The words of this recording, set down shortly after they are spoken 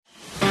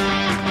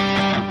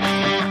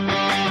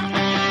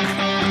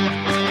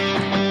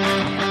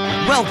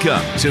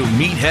Welcome to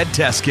Meathead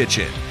Test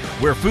Kitchen,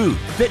 where food,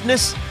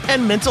 fitness,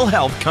 and mental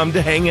health come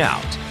to hang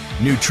out.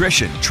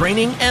 Nutrition,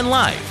 training, and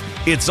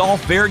life. It's all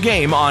fair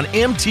game on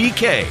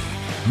MTK.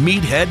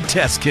 Meathead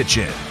Test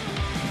Kitchen.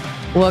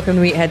 Welcome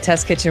to Meathead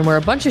Test Kitchen, where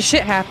a bunch of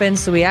shit happened,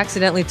 so we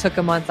accidentally took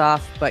a month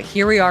off. But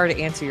here we are to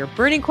answer your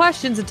burning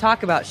questions and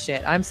talk about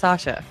shit. I'm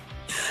Sasha.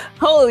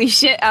 Holy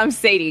shit, I'm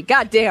Sadie.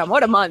 God damn,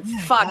 what a month.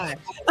 Fuck.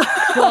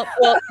 Well,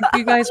 if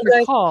you guys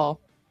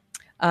recall,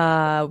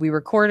 we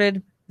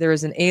recorded. There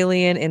was an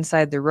alien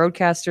inside the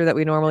Rodecaster that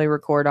we normally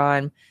record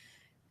on.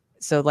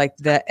 So like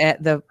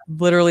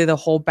literally the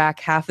whole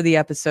back half of the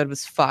episode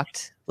was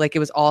fucked. Like it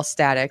was all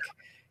static.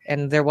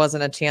 And there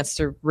wasn't a chance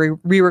to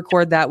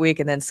re-record that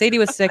week. And then Sadie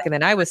was sick, and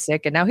then I was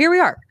sick, and now here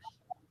we are.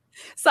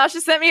 Sasha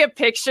sent me a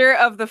picture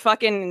of the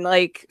fucking,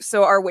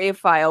 so our WAV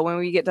file when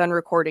we get done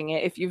recording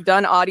it. If you've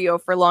done audio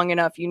for long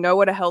enough, you know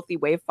what a healthy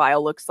WAV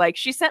file looks like.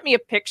 She sent me a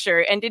picture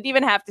and didn't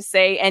even have to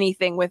say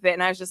anything with it.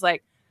 And I was just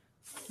like,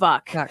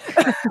 fuck. I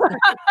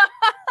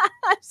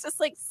was just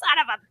like, son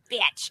of a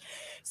bitch.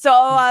 So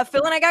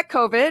Phil and I got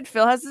COVID.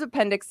 Phil has his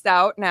appendix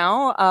out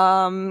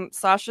now.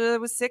 Sasha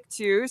was sick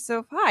too.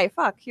 So hi,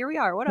 fuck. Here we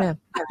are. What up?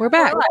 Yeah, we're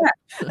back.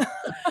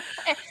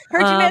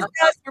 Heard you missed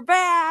us. We're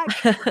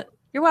back.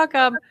 You're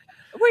welcome.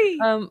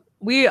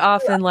 We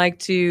often like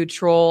to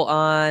troll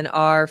on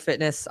our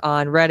fitness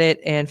on Reddit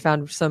and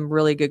found some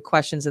really good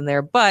questions in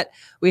there, but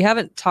we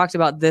haven't talked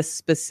about this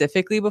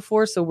specifically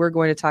before. So we're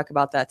going to talk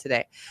about that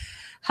today.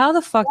 How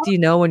the fuck do you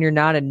know when you're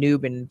not a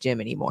noob in the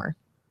gym anymore?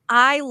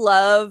 I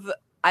love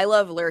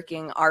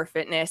lurking our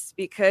fitness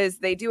because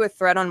they do a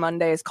thread on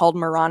Mondays called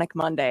Moronic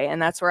Monday.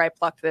 And that's where I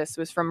plucked this,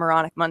 was from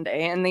Moronic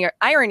Monday. And the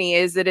irony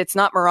is that it's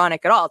not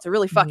moronic at all. It's a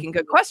really fucking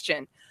good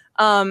question.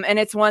 And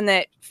it's one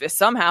that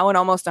somehow in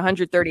almost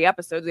 130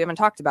 episodes we haven't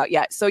talked about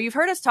yet. So you've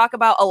heard us talk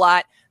about a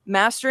lot,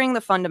 mastering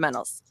the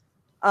fundamentals.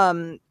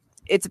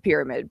 It's a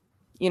pyramid.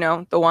 You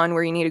know, the one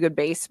where you need a good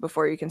base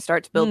before you can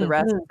start to build the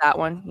rest. That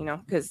one, you know,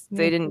 because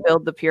they didn't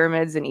build the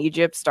pyramids in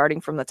Egypt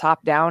starting from the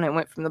top down. It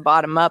went from the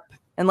bottom up,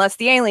 unless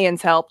the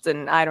aliens helped.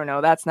 And I don't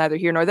know, that's neither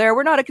here nor there.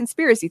 We're not a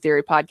conspiracy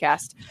theory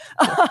podcast.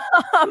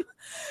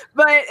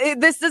 But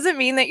this doesn't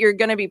mean that you're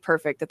going to be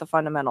perfect at the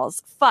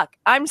fundamentals. Fuck,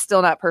 I'm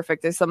still not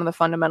perfect at some of the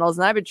fundamentals.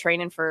 And I've been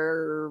training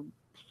for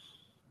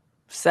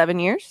 7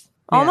 years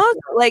almost.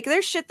 Like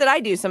there's shit that I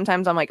do.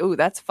 Sometimes I'm like, ooh,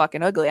 that's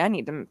fucking ugly. I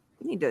need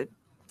to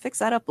fix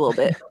that up a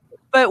little bit.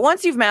 But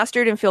once you've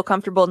mastered and feel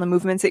comfortable in the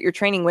movements that you're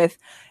training with,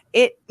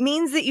 it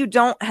means that you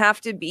don't have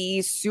to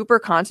be super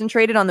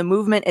concentrated on the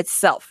movement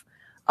itself.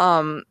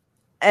 And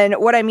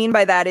what I mean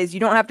by that is you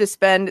don't have to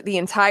spend the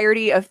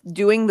entirety of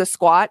doing the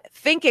squat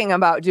thinking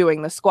about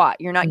doing the squat.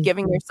 You're not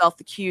giving yourself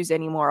the cues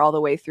anymore all the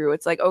way through.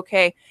 It's like,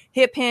 okay,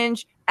 hip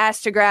hinge,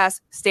 ass to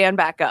grass, stand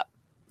back up.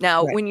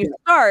 Now, when you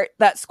start,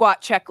 that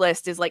squat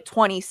checklist is like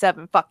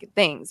 27 fucking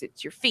things.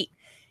 It's your feet,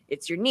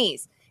 it's your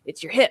knees,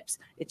 it's your hips,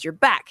 it's your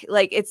back.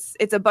 Like it's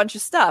a bunch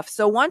of stuff.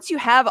 So once you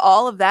have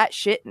all of that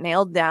shit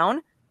nailed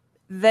down,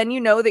 then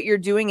you know that you're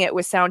doing it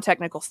with sound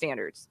technical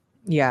standards.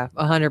 Yeah,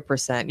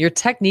 100%. Your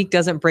technique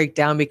doesn't break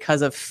down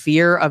because of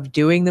fear of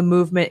doing the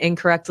movement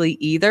incorrectly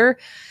either.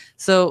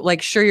 So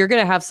like, sure, you're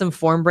going to have some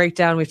form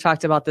breakdown. We've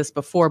talked about this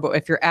before, but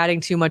if you're adding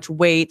too much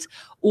weight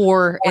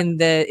or in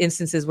the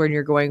instances when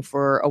you're going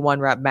for a 1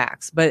 rep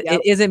max, but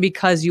it isn't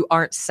because you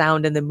aren't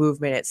sound in the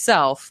movement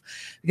itself.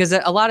 Because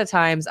a lot of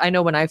times, I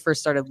know when I first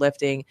started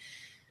lifting,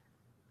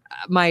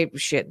 my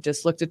shit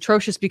just looked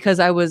atrocious because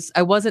I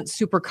wasn't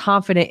super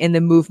confident in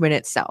the movement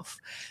itself.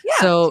 Yeah.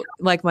 So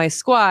like my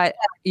squat,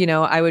 you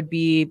know, I would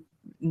be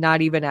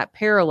not even at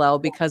parallel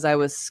because I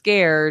was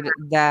scared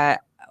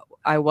that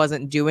I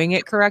wasn't doing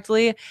it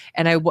correctly.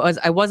 And I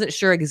wasn't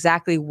sure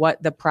exactly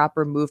what the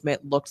proper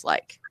movement looked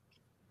like.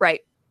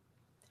 Right.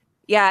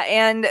 Yeah.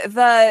 And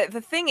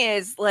the thing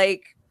is,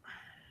 like,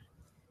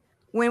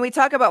 when we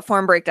talk about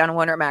form breakdown and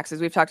 1 rep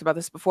maxes, we've talked about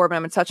this before, but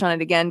I'm going to touch on it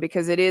again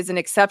because it is an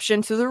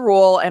exception to the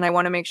rule. And I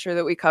want to make sure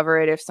that we cover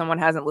it if someone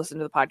hasn't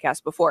listened to the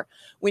podcast before.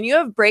 When you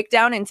have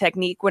breakdown in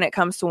technique, when it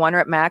comes to 1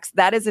 rep max,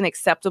 that is an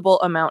acceptable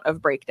amount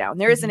of breakdown.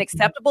 There is an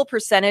acceptable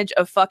percentage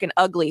of fucking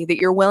ugly that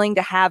you're willing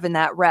to have in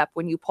that rep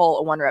when you pull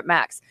a 1 rep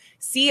max.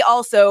 See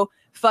also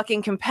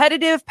fucking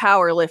competitive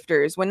power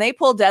lifters. When they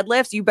pull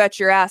deadlifts, you bet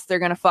your ass they're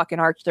going to fucking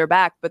arch their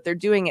back, but they're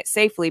doing it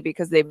safely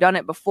because they've done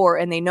it before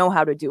and they know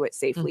how to do it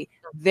safely.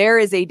 There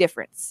is a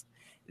difference.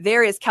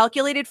 There is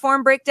calculated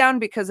form breakdown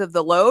because of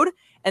the load,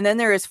 and then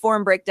there is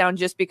form breakdown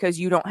just because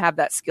you don't have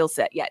that skill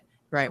set yet.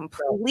 Right.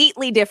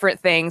 Completely different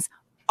things,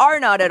 are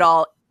not at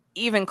all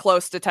even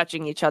close to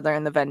touching each other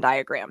in the Venn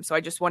diagram. So I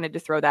just wanted to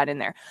throw that in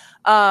there.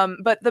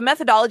 But the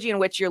methodology in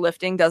which you're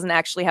lifting doesn't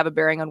actually have a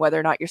bearing on whether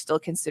or not you're still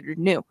considered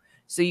new.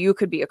 So you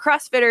could be a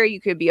CrossFitter, you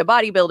could be a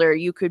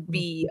bodybuilder, you could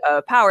be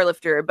a power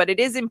lifter, but it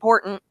is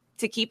important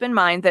to keep in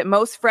mind that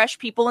most fresh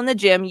people in the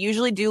gym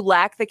usually do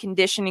lack the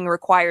conditioning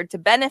required to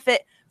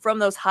benefit from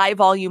those high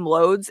volume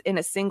loads in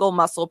a single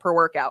muscle per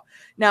workout.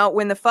 Now,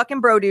 when the fucking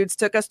bro dudes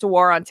took us to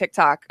war on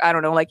TikTok, I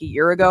don't know, like a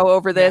year ago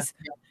over this,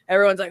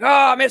 everyone's like,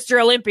 oh, Mr.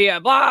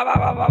 Olympia, blah, blah,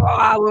 blah, blah,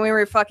 blah. When we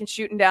were fucking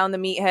shooting down the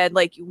meathead,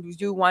 like you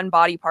do one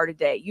body part a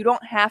day. You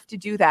don't have to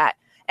do that.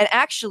 And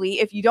actually,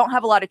 if you don't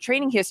have a lot of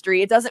training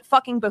history, it doesn't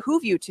fucking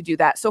behoove you to do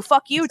that. So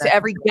fuck you to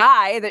every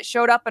guy that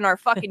showed up in our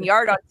fucking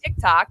yard on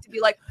TikTok to be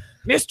like,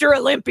 Mr.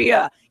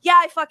 Olympia. Yeah,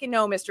 I fucking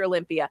know Mr.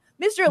 Olympia.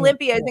 Mr.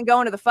 Olympia isn't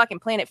going to the fucking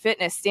Planet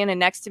Fitness standing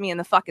next to me in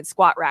the fucking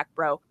squat rack,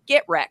 bro.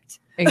 Get wrecked.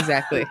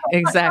 Exactly.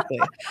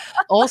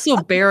 Also,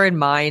 bear in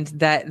mind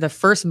that the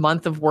first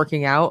month of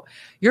working out,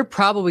 you're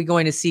probably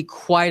going to see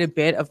quite a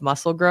bit of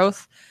muscle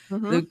growth.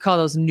 We call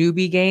those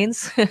newbie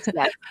gains.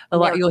 Yes. A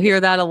lot. You'll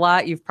hear that a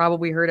lot. You've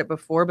probably heard it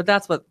before, but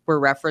that's what we're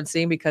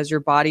referencing because your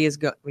body is,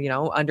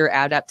 under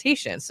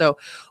adaptation. So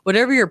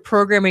whatever your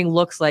programming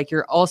looks like,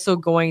 you're also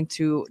going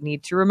to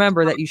need to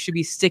remember that you should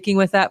be sticking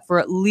with that for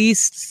at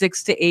least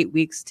 6 to 8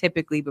 weeks,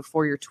 typically,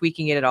 before you're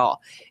tweaking it at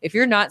all. If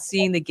you're not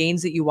seeing the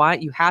gains that you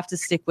want, you have to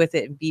stick with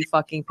it and be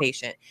fucking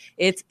patient.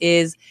 It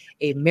is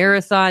a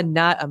marathon,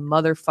 not a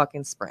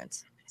motherfucking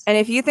sprint. And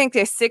if you think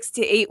a 6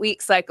 to 8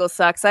 week cycle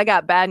sucks, I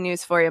got bad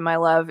news for you, my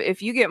love.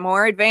 If you get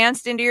more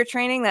advanced into your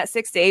training, that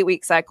 6 to 8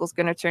 week cycle is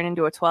going to turn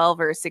into a 12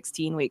 or a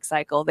 16 week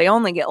cycle. They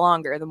only get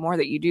longer the more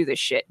that you do this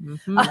shit.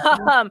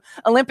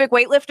 Olympic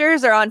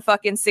weightlifters are on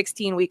fucking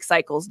 16 week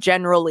cycles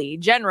generally.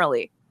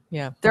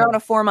 Yeah. They're on a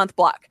 4-month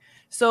block.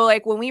 So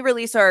like when we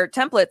release our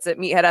templates at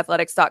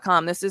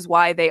meatheadathletics.com, this is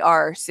why they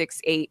are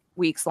 6-8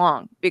 weeks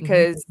long,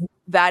 because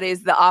that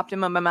is the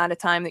optimum amount of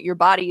time that your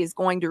body is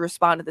going to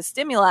respond to the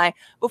stimuli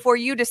before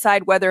you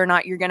decide whether or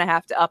not you're going to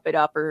have to up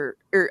or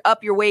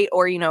up your weight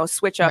or,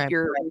 switch up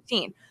your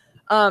routine.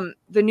 The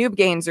noob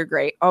gains are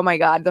great. Oh my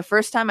God. The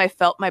first time I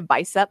felt my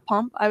bicep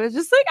pump, I was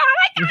just like, oh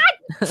my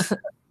God.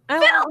 Phil,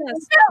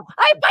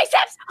 I have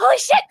biceps. Holy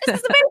shit. This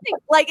is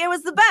amazing. Like it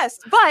was the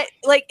best, but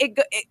like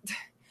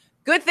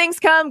good things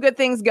come, good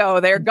things go.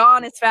 They're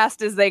gone as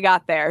fast as they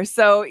got there.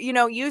 So,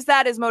 use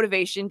that as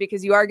motivation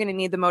because you are going to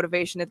need the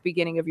motivation at the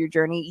beginning of your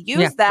journey.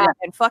 Use that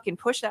and fucking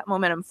push that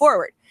momentum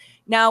forward.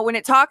 Now, when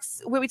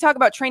we talk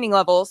about training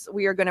levels,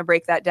 we are going to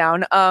break that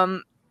down.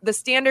 The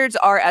standards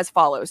are as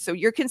follows. So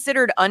you're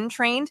considered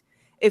untrained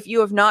if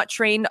you have not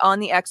trained on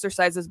the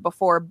exercises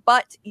before,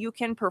 but you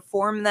can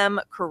perform them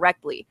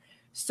correctly.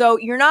 So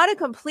you're not a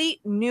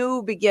complete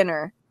new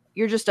beginner.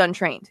 You're just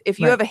untrained. If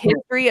you have a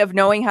history of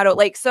knowing how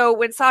to so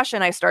when Sasha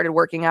and I started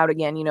working out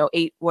again,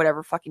 8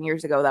 whatever fucking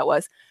years ago that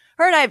was,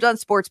 her and I have done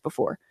sports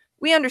before.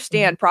 We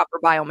understand proper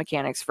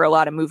biomechanics for a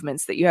lot of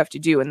movements that you have to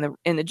do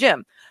in the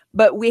gym,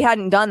 but we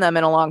hadn't done them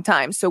in a long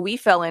time. So we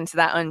fell into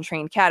that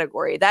untrained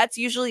category. That's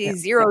usually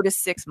 0 to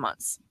 6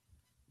 months.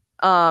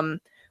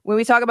 When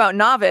we talk about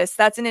novice,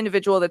 that's an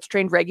individual that's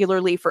trained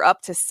regularly for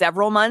up to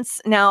several months.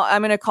 Now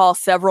I'm going to call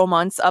several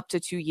months up to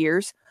 2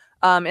 years.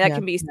 And that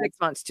can be 6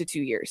 months to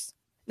 2 years.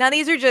 Now,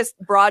 these are just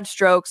broad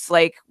strokes.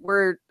 Like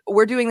we're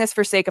doing this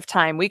for sake of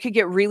time. We could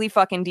get really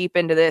fucking deep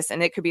into this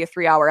and it could be a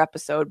 3-hour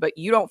episode, but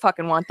you don't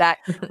fucking want that.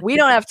 We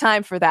don't have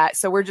time for that.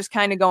 So we're just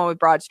kind of going with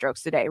broad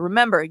strokes today.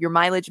 Remember, your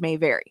mileage may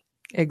vary.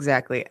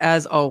 Exactly.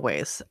 As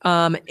always.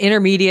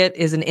 Intermediate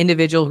is an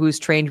individual who's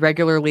trained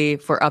regularly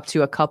for up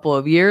to a couple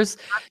of years.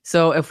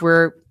 So if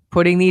we're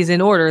putting these in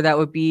order, that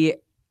would be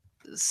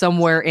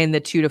somewhere in the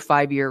 2 to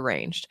 5 year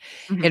range.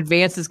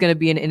 Advanced is going to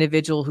be an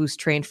individual who's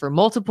trained for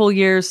multiple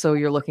years. So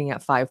you're looking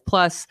at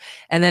 5+.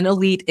 And then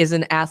elite is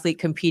an athlete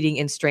competing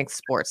in strength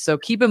sports. So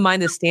keep in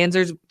mind the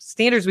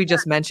standards we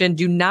just mentioned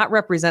do not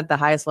represent the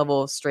highest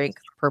level of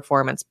strength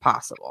performance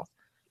possible.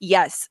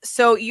 Yes.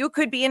 So you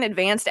could be an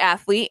advanced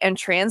athlete and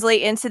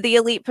translate into the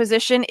elite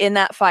position in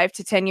that 5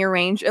 to 10 year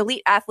range.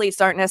 Elite athletes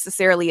aren't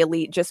necessarily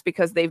elite just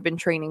because they've been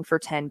training for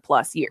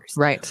 10+ years.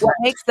 Right. What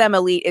makes them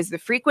elite is the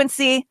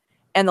frequency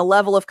and the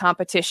level of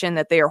competition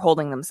that they are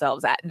holding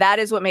themselves at. That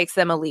is what makes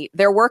them elite.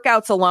 Their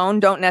workouts alone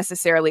don't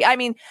necessarily,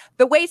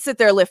 the weights that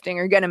they're lifting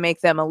are going to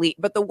make them elite,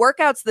 but the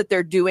workouts that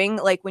they're doing,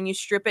 like when you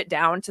strip it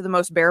down to the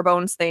most bare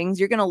bones things,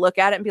 you're going to look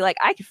at it and be like,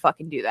 I could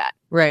fucking do that.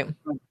 Right.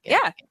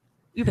 Yeah,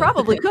 you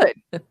probably could.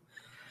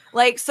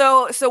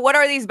 So what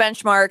are these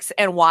benchmarks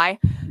and why?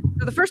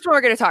 So the first one we're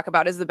going to talk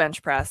about is the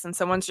bench press, and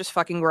someone's just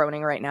fucking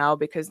groaning right now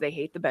because they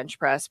hate the bench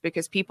press,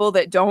 because people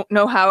that don't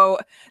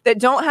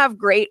have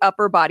great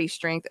upper body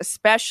strength,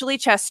 especially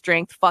chest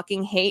strength,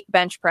 fucking hate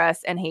bench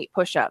press and hate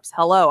push-ups.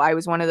 Hello, I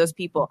was one of those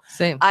people.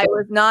 Same. I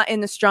was not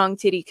in the strong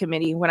titty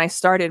committee when I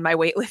started my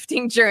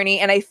weightlifting journey,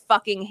 and I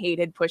fucking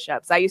hated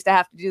push-ups. I used to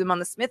have to do them on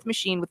the Smith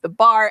machine with the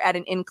bar at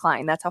an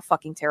incline. That's how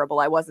fucking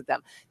terrible I was at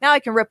them. Now I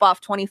can rip off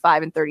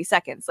 25 in 30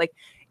 seconds. Like,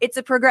 it's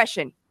a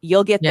progression.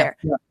 You'll get there.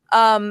 Yeah.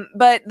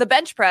 But the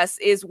bench press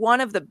is one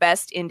of the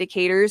best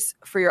indicators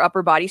for your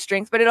upper body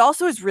strength, but it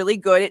also is really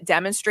good at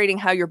demonstrating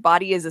how your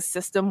body is a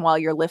system while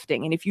you're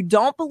lifting. And if you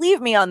don't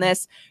believe me on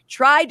this,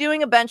 try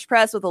doing a bench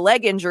press with a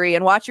leg injury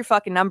and watch your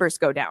fucking numbers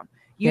go down.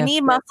 You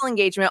need muscle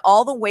engagement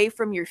all the way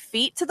from your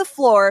feet to the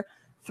floor,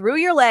 through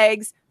your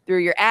legs, through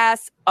your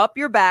ass, up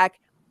your back,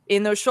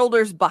 in those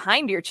shoulders,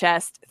 behind your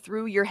chest,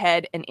 through your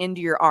head, and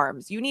into your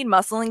arms. You need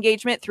muscle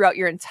engagement throughout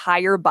your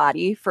entire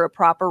body for a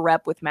proper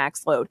rep with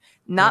max load.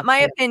 Not my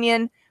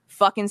opinion.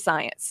 fucking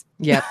science.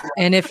 Yep.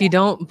 And if you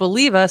don't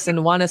believe us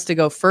and want us to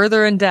go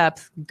further in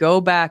depth,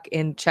 go back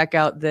and check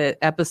out the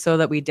episode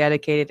that we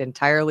dedicated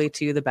entirely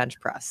to the bench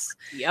press.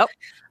 Yep.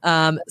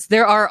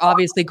 There are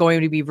obviously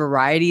going to be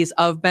varieties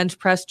of bench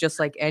press, just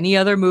like any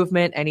other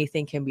movement.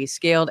 Anything can be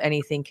scaled.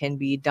 Anything can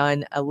be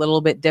done a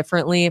little bit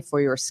differently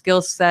for your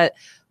skill set.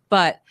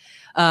 But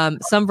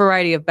some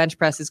variety of bench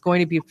press is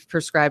going to be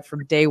prescribed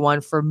from day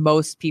one for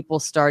most people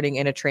starting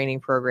in a training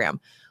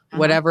program,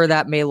 whatever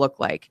that may look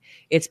like.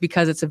 It's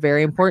because it's a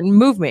very important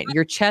movement.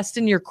 Your chest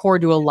and your core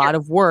do a lot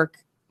of work,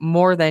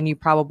 more than you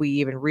probably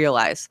even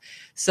realize.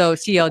 So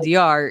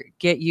TLDR,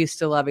 get used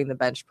to loving the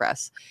bench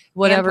press,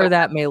 whatever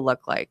that may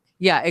look like.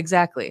 Yeah,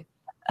 exactly.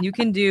 You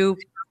can do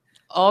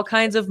all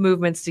kinds of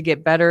movements to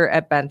get better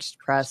at bench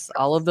press,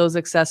 all of those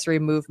accessory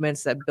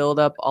movements that build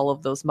up all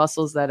of those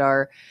muscles that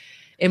are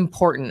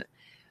important.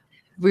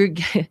 We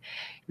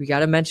got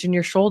to mention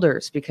your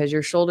shoulders, because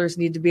your shoulders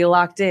need to be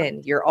locked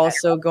in. You're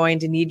also going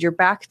to need your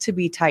back to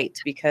be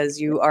tight, because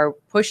you are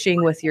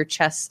pushing with your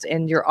chest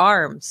and your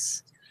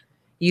arms.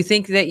 You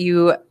think that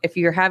if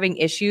you're having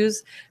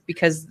issues,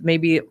 because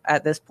maybe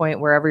at this point,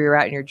 wherever you're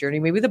at in your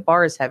journey, maybe the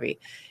bar is heavy,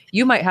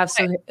 you might have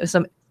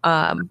some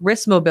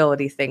wrist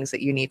mobility things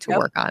that you need to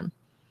work on.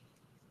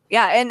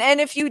 Yeah. And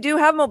if you do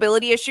have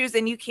mobility issues,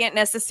 then you can't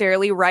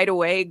necessarily right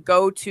away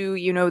go to,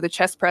 the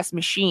chest press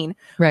machine,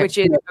 which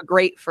is a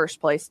great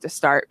first place to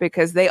start,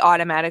 because they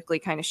automatically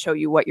kind of show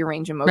you what your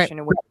range of motion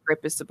and what your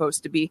grip is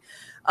supposed to be.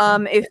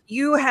 If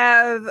you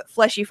have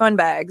fleshy fun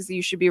bags,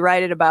 you should be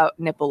right at about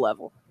nipple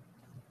level.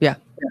 Yeah.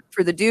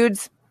 For the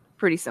dudes,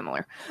 pretty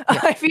similar.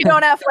 If you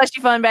don't have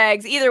fleshy fun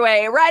bags, either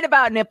way, right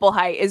about nipple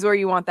height is where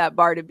you want that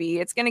bar to be.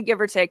 It's going to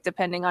give or take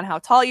depending on how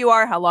tall you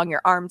are, how long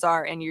your arms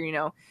are, and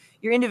your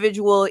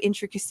individual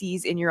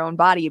intricacies in your own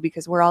body,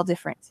 because we're all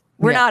different.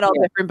 We're not all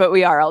different, but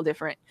we are all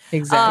different.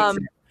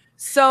 Exactly.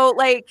 So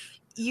like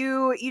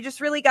you just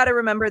really got to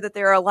remember that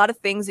there are a lot of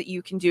things that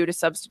you can do to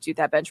substitute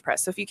that bench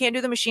press. So if you can't do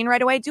the machine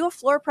right away, do a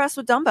floor press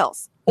with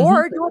dumbbells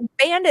or do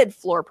a banded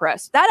floor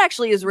press. That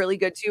actually is really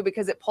good too,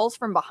 because it pulls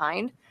from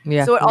behind.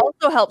 Yeah. So it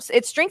also helps.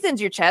 It strengthens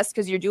your chest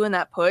because you're doing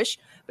that push,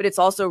 but it's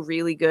also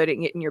really good at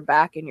getting your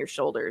back and your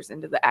shoulders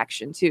into the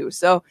action too.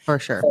 So for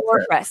sure,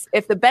 floor press.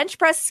 If the bench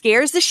press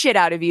scares the shit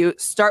out of you,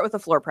 start with a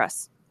floor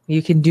press.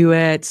 You can do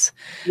it.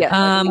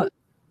 Yeah.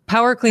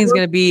 Power clean is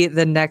going to be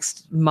the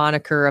next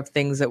moniker of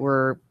things that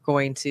we're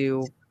going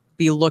to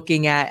be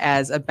looking at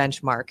as a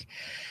benchmark.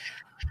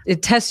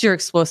 It tests your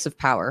explosive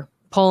power,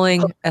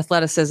 pulling,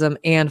 athleticism,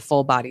 and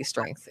full body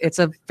strength. It's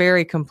a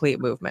very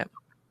complete movement.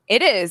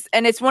 It is.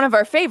 And it's one of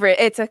our favorite.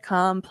 It's a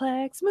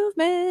complex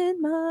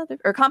movement,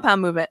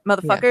 compound movement,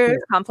 motherfuckers. Yeah.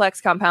 Complex,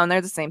 compound.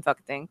 They're the same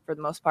fucking thing for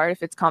the most part.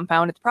 If it's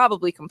compound, it's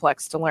probably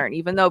complex to learn,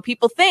 even though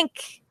people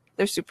think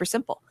they're super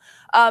simple.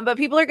 But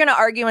people are going to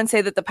argue and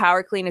say that the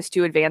power clean is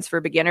too advanced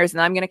for beginners. And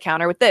I'm going to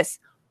counter with this.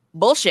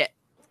 Bullshit.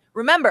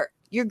 Remember,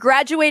 you're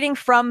graduating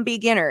from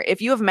beginner.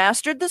 If you have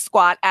mastered the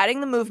squat,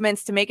 adding the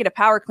movements to make it a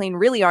power clean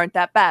really aren't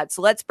that bad.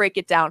 So let's break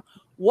it down.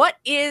 What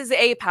is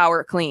a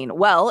power clean?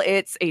 Well,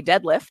 it's a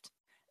deadlift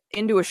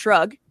into a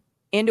shrug,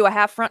 into a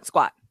half front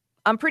squat.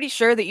 I'm pretty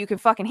sure that you can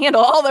fucking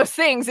handle all those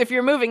things if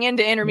you're moving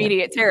into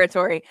intermediate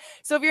territory.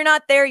 So if you're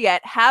not there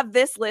yet, have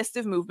this list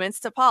of movements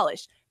to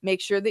polish.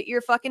 Make sure that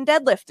your fucking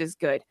deadlift is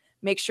good.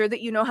 Make sure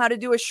that you know how to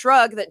do a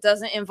shrug that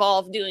doesn't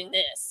involve doing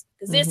this,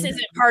 because this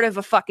isn't part of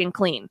a fucking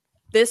clean.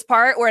 This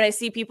part where I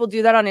see people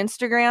do that on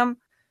Instagram,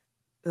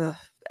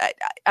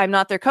 I'm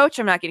not their coach.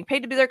 I'm not getting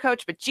paid to be their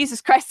coach, but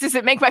Jesus Christ, does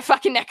it make my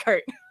fucking neck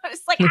hurt? I'm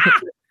just like,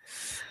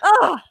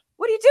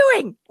 what are you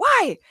doing?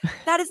 Why?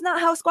 That is not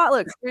how a squat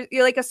looks.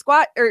 You're like a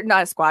squat, or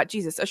not a squat.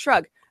 Jesus, a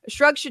shrug. A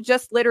shrug should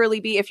just literally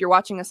be, if you're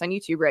watching us on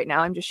YouTube right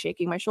now, I'm just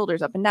shaking my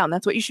shoulders up and down.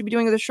 That's what you should be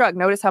doing with a shrug.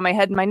 Notice how my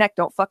head and my neck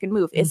don't fucking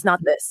move. It's not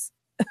this.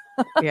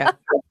 Yeah.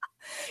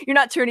 You're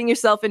not turning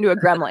yourself into a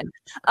gremlin.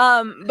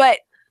 But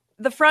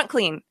the front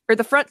clean, or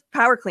the front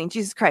power clean,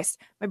 Jesus Christ,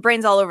 my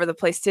brain's all over the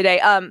place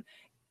today.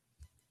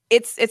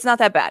 It's not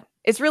that bad.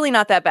 It's really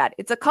not that bad.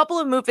 It's a couple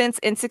of movements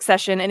in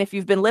succession. And if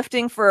you've been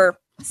lifting for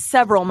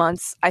several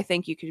months, I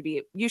think you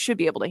should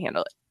be able to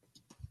handle it.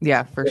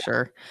 Yeah, for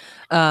sure.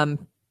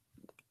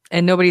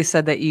 And nobody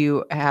said that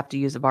you have to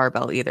use a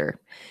barbell either.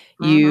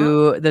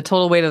 The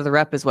total weight of the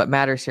rep is what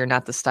matters here,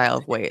 not the style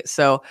of weight.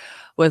 So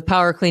with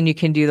power clean, you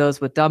can do those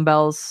with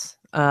dumbbells,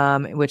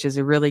 which is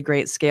a really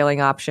great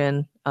scaling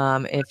option.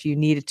 If you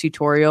need a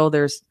tutorial,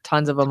 there's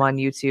tons of them on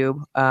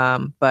YouTube.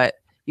 But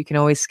you can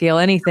always scale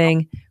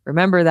anything.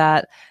 Remember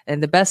that.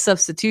 And the best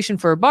substitution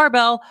for a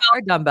barbell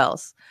are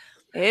dumbbells.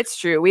 It's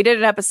true. We did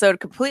an episode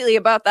completely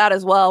about that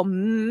as well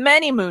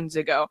many moons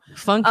ago.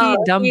 Funky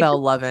Dumbbell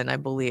Lovin', I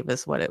believe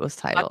is what it was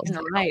titled.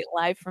 Right,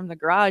 live from the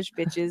garage,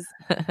 bitches.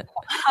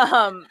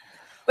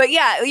 But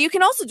yeah, you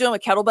can also do them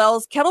with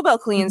kettlebells. Kettlebell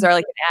cleans are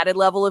like an added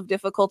level of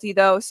difficulty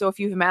though. So if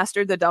you've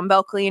mastered the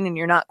dumbbell clean and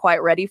you're not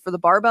quite ready for the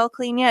barbell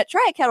clean yet,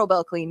 try a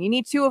kettlebell clean. You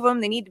need 2 of them.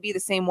 They need to be the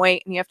same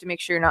weight, and you have to make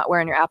sure you're not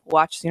wearing your Apple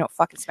Watch so you don't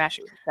fucking smash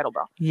it with a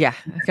kettlebell. Yeah,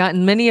 I've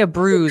gotten many a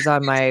bruise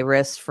on my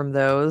wrist from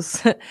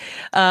those.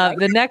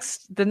 The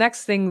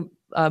next thing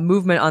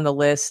movement on the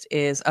list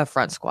is a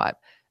front squat.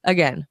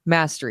 Again,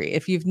 mastery.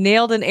 If you've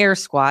nailed an air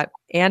squat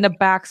and a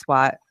back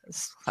squat,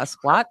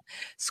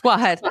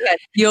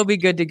 you'll be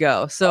good to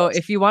go. So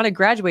if you want to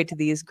graduate to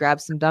these,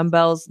 grab some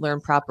dumbbells, learn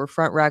proper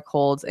front rack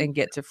holds, and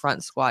get to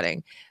front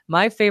squatting.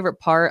 My favorite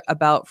part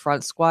about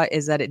front squat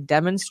is that it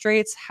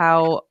demonstrates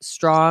how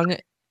strong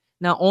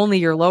not only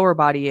your lower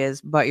body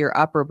is, but your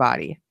upper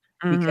body,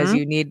 because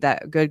you need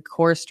that good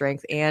core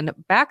strength and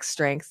back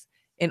strength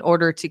in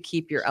order to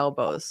keep your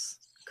elbows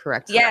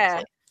correct.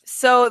 Yeah.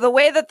 So the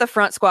way that the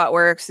front squat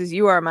works is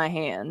you are my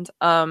hand.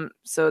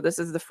 So this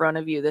is the front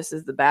of you. This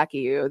is the back of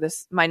you.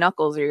 My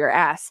knuckles are your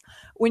ass.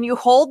 When you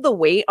hold the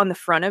weight on the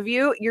front of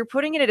you, you're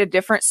putting it at a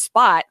different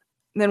spot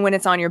than when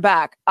it's on your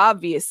back,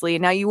 obviously.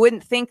 Now you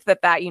wouldn't think that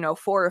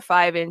 4 or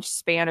 5 inch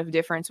span of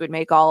difference would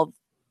make all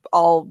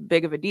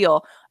big of a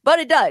deal, but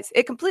it does.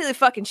 It completely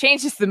fucking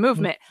changes the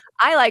movement.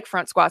 I like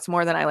front squats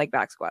more than I like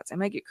back squats. I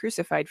might get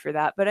crucified for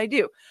that, but I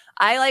do.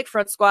 I like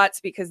front squats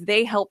because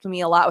they helped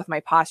me a lot with my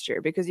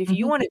posture, because if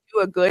you want to do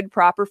a good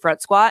proper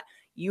front squat,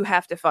 you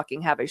have to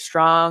fucking have a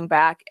strong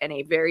back and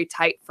a very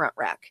tight front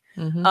rack.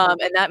 And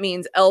that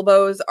means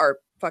elbows are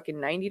fucking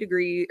 90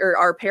 degrees or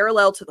are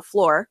parallel to the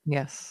floor.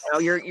 Yes.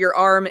 Your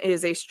arm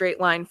is a straight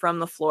line from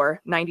the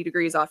floor, 90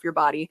 degrees off your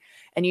body,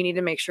 and you need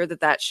to make sure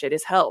that shit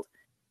is held.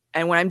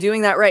 And when I'm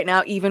doing that right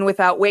now, even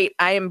without weight,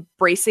 I am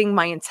bracing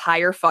my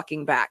entire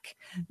fucking back.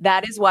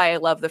 That is why I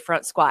love the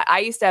front squat. I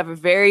used to have a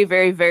very,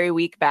 very, very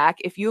weak back.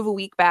 If you have a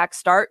weak back,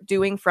 start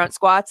doing front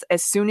squats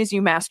as soon as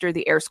you master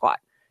the air squat.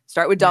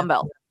 Start with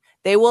dumbbell.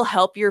 They will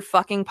help your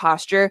fucking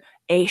posture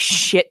a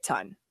shit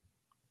ton.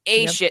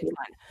 Shit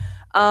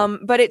ton.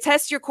 But it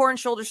tests your core and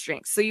shoulder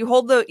strength. So you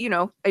hold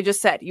I just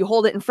said, you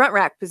hold it in front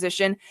rack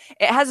position.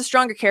 It has a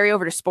stronger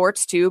carryover to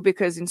sports too,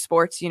 because in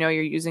sports, you're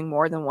using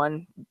more than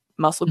one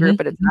muscle group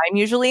at a time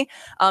usually.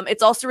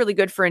 It's also really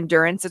good for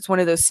endurance. It's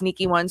one of those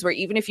sneaky ones where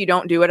even if you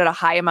don't do it at a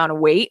high amount of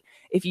weight,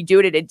 if you do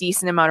it at a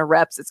decent amount of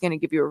reps, it's going to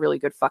give you a really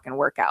good fucking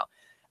workout.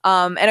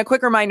 And a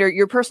quick reminder,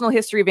 your personal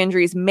history of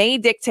injuries may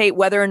dictate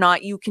whether or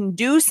not you can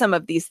do some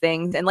of these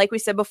things. And like we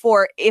said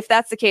before, if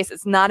that's the case,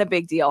 it's not a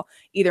big deal.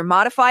 Either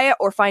modify it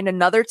or find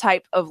another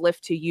type of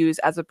lift to use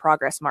as a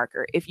progress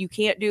marker. If you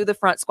can't do the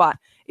front squat,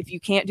 if you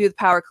can't do the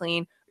power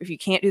clean, if you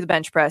can't do the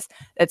bench press,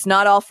 that's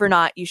not all for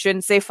naught. You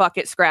shouldn't say fuck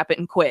it, scrap it,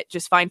 and quit.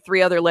 Just find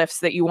 3 other lifts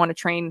that you want to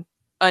train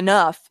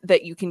enough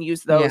that you can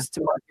use those to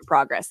mark your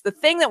progress. The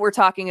thing that we're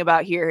talking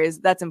about here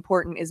that's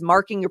important is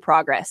marking your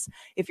progress.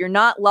 If you're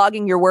not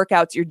logging your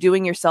workouts, you're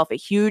doing yourself a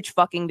huge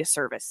fucking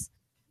disservice.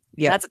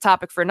 Yeah, that's a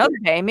topic for another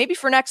day, maybe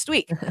for next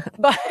week.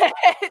 But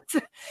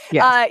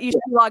you should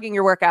be logging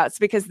your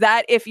workouts, because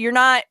that if you're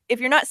not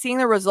seeing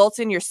the results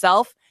in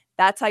yourself,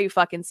 that's how you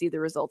fucking see the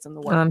results in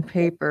the work. On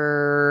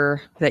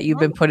paper that you've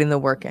been putting the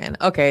work in.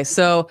 Okay,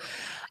 so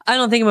I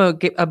don't think I'm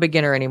a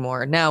beginner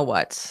anymore. Now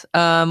what?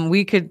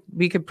 We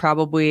could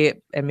probably,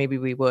 and maybe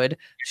we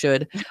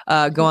should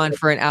go on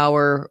for an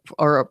hour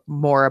or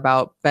more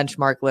about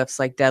benchmark lifts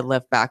like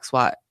deadlift, back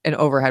squat, and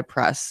overhead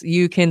press.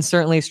 You can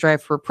certainly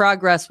strive for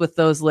progress with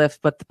those lifts,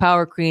 but the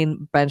power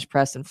clean, bench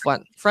press, and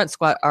front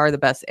squat are the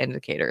best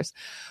indicators.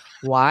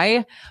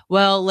 Why?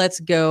 Well,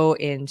 let's go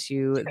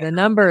into the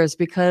numbers,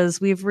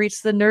 because we've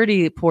reached the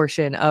nerdy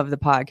portion of the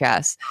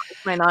podcast.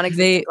 My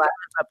non-existent glasses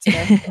up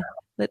today.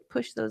 Let's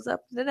push those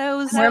up the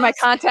nose. Where are my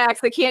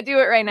contacts? I can't do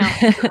it right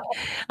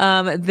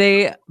now.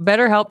 They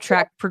better help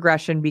track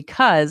progression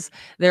because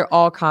they're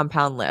all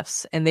compound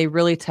lifts, and they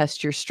really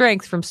test your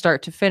strength from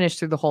start to finish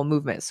through the whole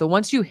movement. So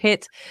once you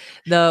hit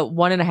the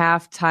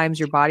 1.5 times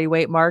your body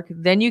weight mark,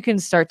 then you can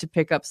start to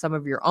pick up some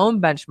of your own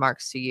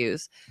benchmarks to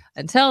use.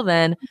 Until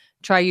then,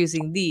 try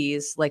using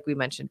these like we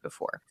mentioned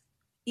before.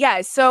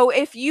 Yeah. So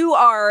if you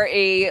are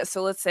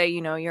let's say,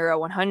 you're a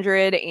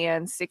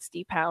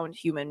 160 pound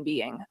human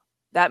being.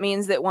 That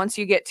means that once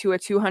you get to a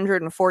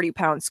 240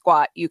 pound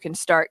squat, you can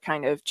start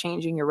kind of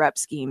changing your rep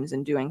schemes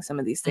and doing some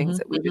of these things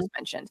that we just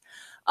mentioned.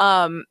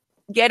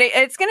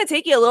 It's going to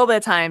take you a little bit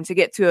of time to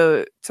get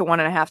to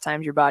 1.5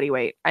 times your body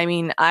weight. I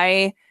mean,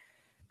 I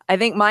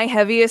think my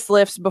heaviest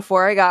lifts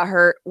before I got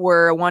hurt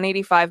were a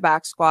 185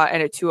 back squat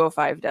and a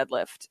 205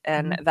 deadlift.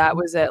 And that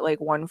was at like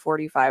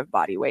 145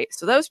 body weight.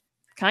 So that was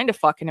kind of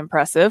fucking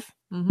impressive.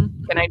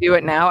 Can I do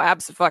it now?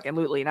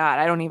 Absolutely not.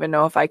 I don't even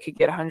know if I could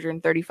get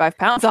 135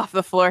 pounds off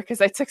the floor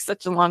because I took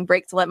such a long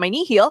break to let my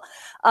knee heal.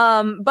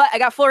 But I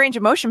got full range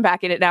of motion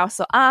back in it now.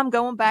 So I'm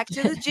going back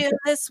to the gym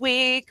this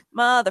week,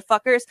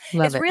 motherfuckers.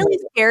 It's really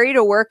scary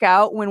to work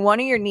out when one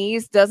of your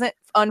knees doesn't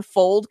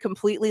unfold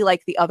completely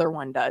like the other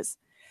one does.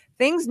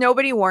 Things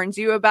nobody warns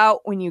you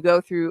about when you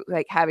go through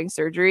like having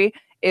surgery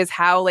is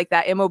how like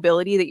that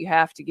immobility that you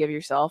have to give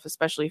yourself,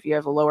 especially if you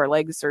have a lower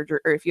leg surgery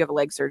or if you have a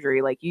leg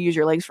surgery, like you use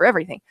your legs for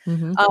everything.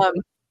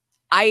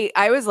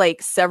 I was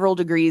like several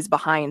degrees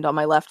behind on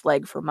my left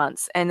leg for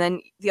months. And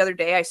then the other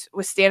day I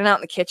was standing out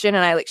in the kitchen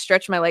and I like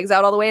stretched my legs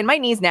out all the way and my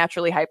knees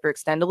naturally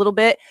hyperextend a little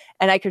bit.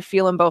 And I could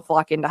feel them both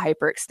lock into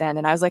hyperextend.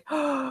 And I was like,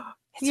 oh,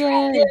 it's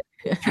ready.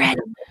 It's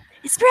ready.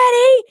 It's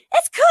ready.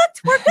 It's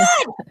cooked. We're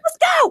good. Let's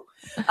go.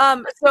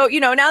 So,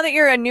 now that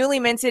you're a newly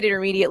minted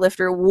intermediate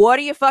lifter, what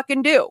do you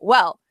fucking do?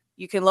 Well,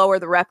 you can lower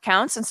the rep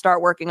counts and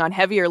start working on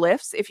heavier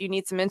lifts. If you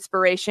need some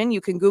inspiration,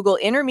 you can Google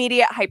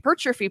intermediate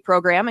hypertrophy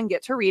program and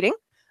get to reading.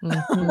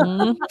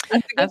 Mm-hmm.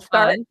 That's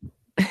fun.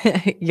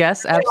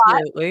 Yes,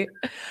 absolutely.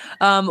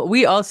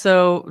 We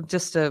also,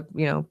 just to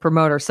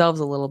promote ourselves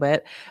a little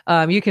bit,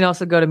 you can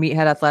also go to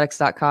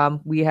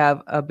meatheadathletics.com. We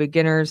have a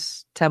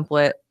beginner's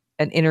template,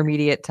 an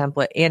intermediate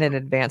template, and an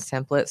advanced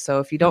template. So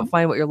if you don't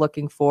find what you're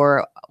looking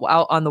for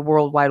out on the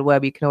World Wide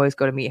Web, you can always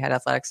go to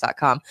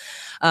meatheadathletics.com.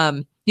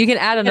 You can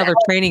add another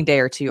training day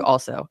or two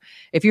also.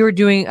 If you were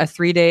doing a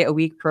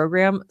 3-day-a-week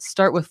program,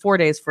 start with 4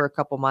 days for a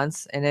couple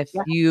months. And if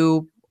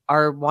you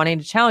are wanting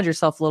to challenge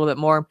yourself a little bit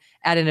more,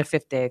 add in a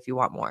 5th day if you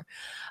want more.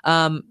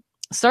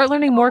 Start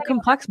learning more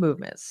complex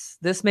movements.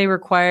 This may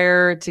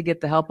require to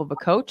get the help of a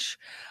coach.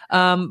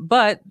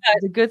 But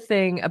the good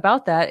thing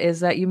about that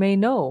is that you may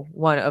know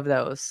one of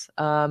those.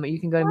 You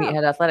can go to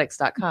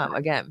meatheadathletics.com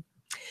again.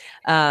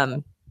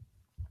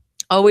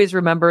 Always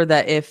remember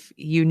that if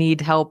you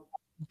need help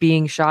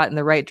being shot in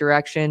the right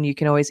direction, you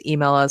can always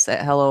email us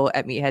at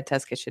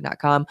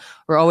hello@meatheadtestkitchen.com.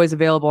 We're always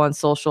available on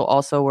social.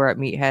 Also, we're at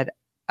Meathead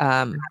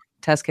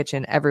Test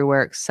Kitchen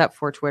everywhere except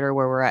for Twitter,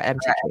 where we're at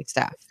MTK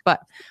Staff.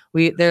 But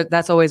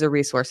that's always a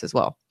resource as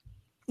well.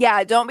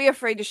 Yeah, don't be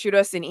afraid to shoot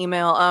us an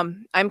email.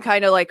 I'm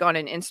kind of like on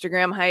an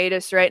Instagram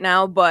hiatus right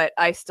now, but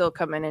I still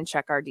come in and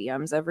check our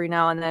DMs every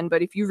now and then.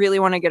 But if you really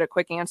want to get a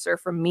quick answer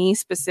from me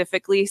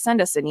specifically,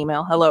 send us an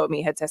email,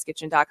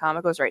 hello@meatheadtestkitchen.com.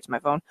 It goes right to my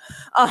phone.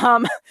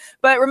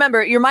 But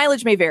remember, your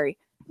mileage may vary.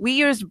 We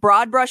used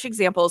broad brush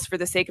examples for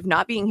the sake of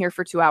not being here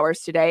for 2 hours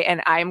today,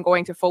 and I'm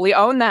going to fully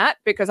own that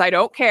because I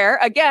don't care.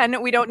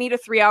 Again, we don't need a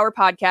 3-hour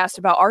podcast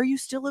about, are you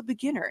still a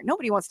beginner?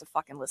 Nobody wants to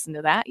fucking listen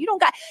to that.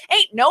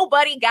 Ain't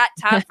nobody got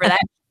time for that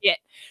shit.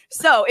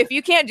 So if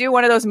you can't do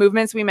one of those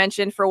movements we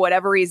mentioned for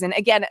whatever reason,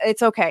 again,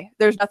 it's okay.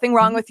 There's nothing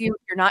wrong with you.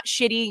 You're not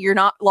shitty. You're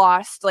not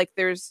lost. Like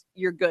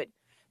you're good.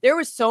 There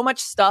was so much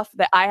stuff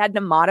that I had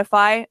to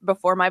modify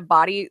before my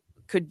body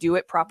could do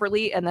it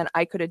properly, and then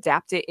I could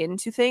adapt it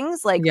into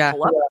things like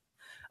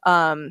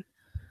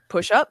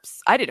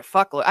push-ups. I did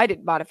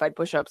modified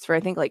push-ups for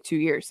I think like 2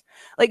 years.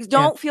 Like,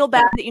 don't feel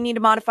bad that you need to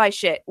modify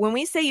shit. When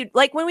we say you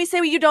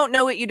don't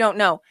know what you don't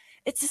know,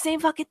 it's the same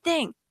fucking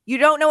thing. You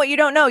don't know what you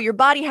don't know. Your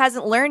body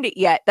hasn't learned it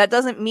yet. That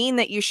doesn't mean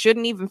that you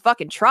shouldn't even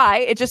fucking try.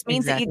 It just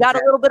means that you got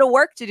a little bit of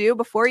work to do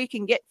before you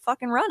can get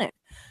fucking running.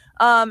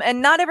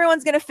 And not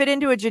everyone's going to fit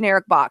into a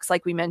generic box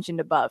like we mentioned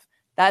above.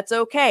 That's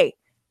okay.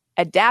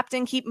 Adapt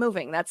and keep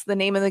moving. That's the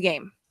name of the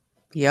game.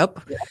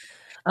 Yep.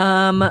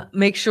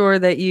 Make sure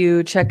that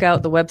you check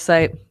out the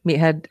website,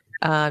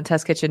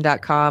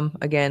 meatheadtestkitchen.com.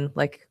 Again,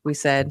 like we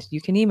said, you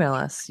can email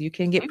us. You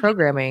can get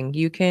programming.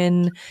 You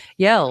can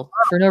yell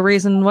for no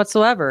reason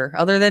whatsoever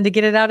other than to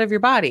get it out of your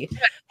body.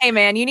 Hey,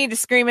 man, you need to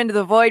scream into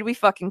the void. We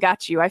fucking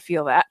got you. I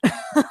feel that.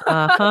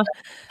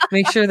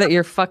 Make sure that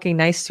you're fucking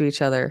nice to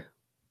each other.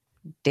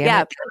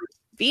 Damn it.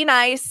 Be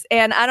nice.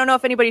 And I don't know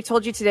if anybody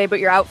told you today,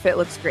 but your outfit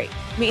looks great.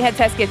 Meathead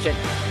Test Kitchen.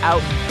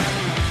 Out.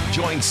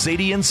 Join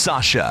Sadie and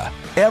Sasha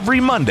every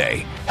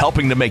Monday,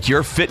 helping to make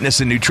your fitness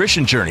and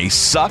nutrition journey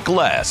suck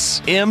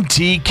less.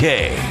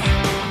 MTK.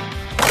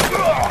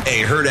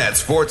 A Hurrdat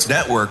Sports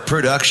Network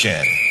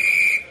production.